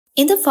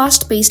In the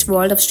fast-paced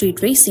world of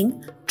street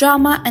racing,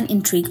 drama and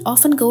intrigue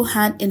often go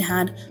hand in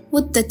hand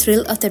with the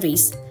thrill of the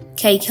race.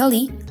 Kye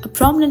Kelley, a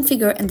prominent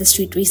figure in the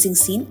street racing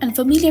scene and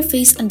familiar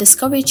face on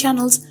Discovery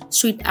Channel's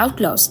Street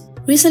Outlaws,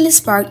 recently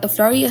sparked a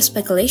flurry of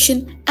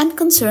speculation and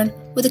concern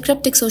with a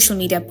cryptic social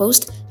media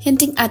post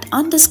hinting at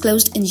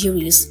undisclosed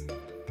injuries.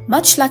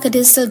 Much like a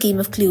digital game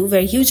of Clue where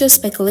users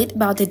speculate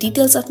about the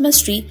details of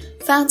mystery,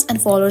 fans and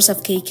followers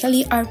of Kye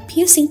Kelley are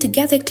piecing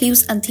together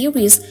clues and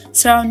theories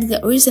surrounding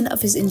the origin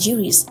of his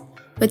injuries.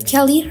 With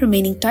Kelley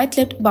remaining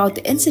tight-lipped about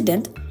the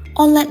incident,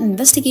 online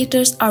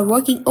investigators are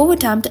working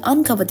overtime to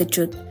uncover the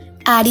truth,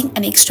 adding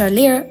an extra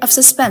layer of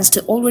suspense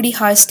to already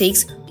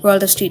high-stakes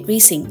world of street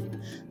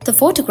racing. The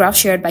photograph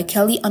shared by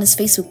Kelley on his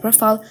Facebook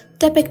profile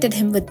depicted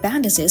him with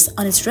bandages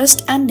on his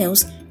wrist and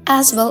nose,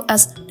 as well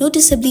as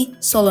noticeably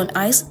swollen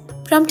eyes,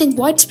 prompting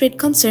widespread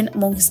concern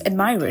among his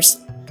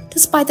admirers.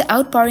 Despite the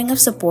outpouring of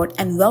support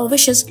and well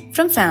wishes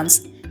from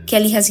fans,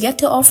 Kelley has yet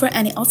to offer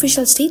any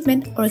official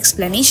statement or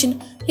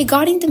explanation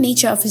regarding the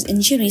nature of his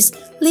injuries,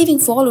 leaving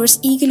followers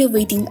eagerly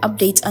awaiting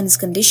updates on his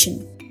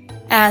condition.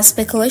 As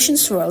speculation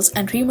swirls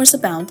and rumors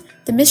abound,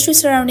 the mystery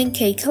surrounding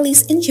Kye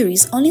Kelley's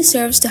injuries only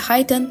serves to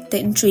heighten the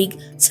intrigue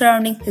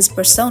surrounding his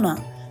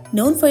persona.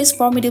 Known for his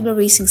formidable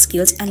racing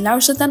skills and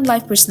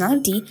larger-than-life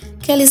personality,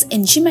 Kelley's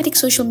enigmatic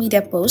social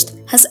media post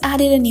has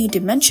added a new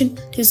dimension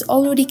to his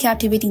already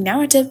captivating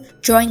narrative,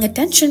 drawing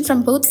attention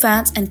from both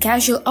fans and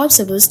casual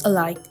observers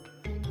alike.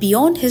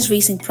 Beyond his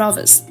racing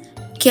prowess,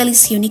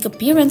 Kelley's unique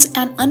appearance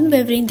and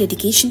unwavering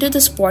dedication to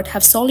the sport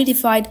have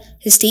solidified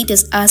his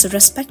status as a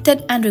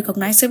respected and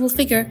recognizable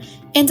figure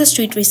in the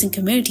street racing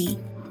community.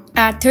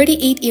 At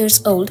 38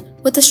 years old,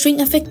 with a string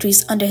of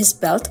victories under his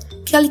belt,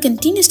 Kelley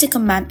continues to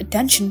command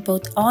attention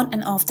both on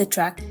and off the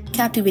track,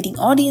 captivating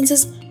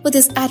audiences with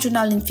his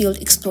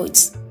adrenaline-fueled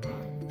exploits.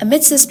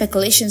 Amidst the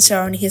speculation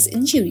surrounding his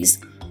injuries,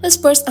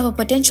 whispers of a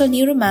potential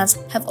new romance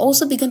have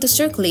also begun to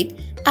circulate,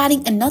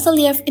 adding another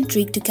layer of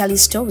intrigue to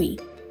Kelley's story.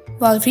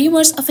 While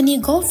rumors of a new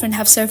girlfriend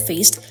have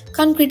surfaced,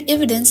 concrete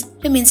evidence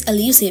remains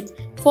elusive,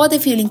 further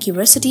fueling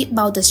curiosity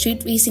about the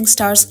street racing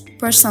star's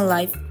personal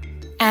life.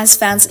 As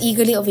fans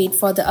eagerly await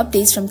further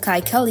updates from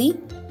Kye Kelley,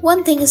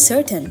 one thing is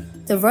certain: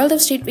 the world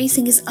of street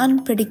racing is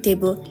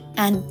unpredictable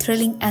and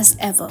thrilling as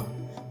ever,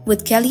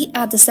 with Kelley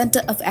at the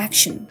center of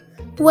action.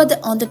 Whether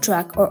on the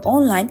track or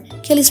online,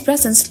 Kelley's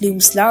presence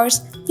looms large,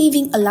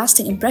 leaving a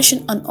lasting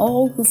impression on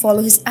all who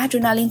follow his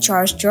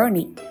adrenaline-charged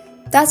journey.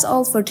 That's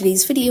all for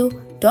today's video.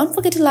 Don't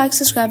forget to like,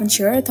 subscribe and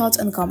share your thoughts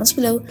and comments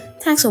below.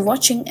 Thanks for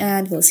watching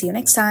and we'll see you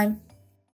next time.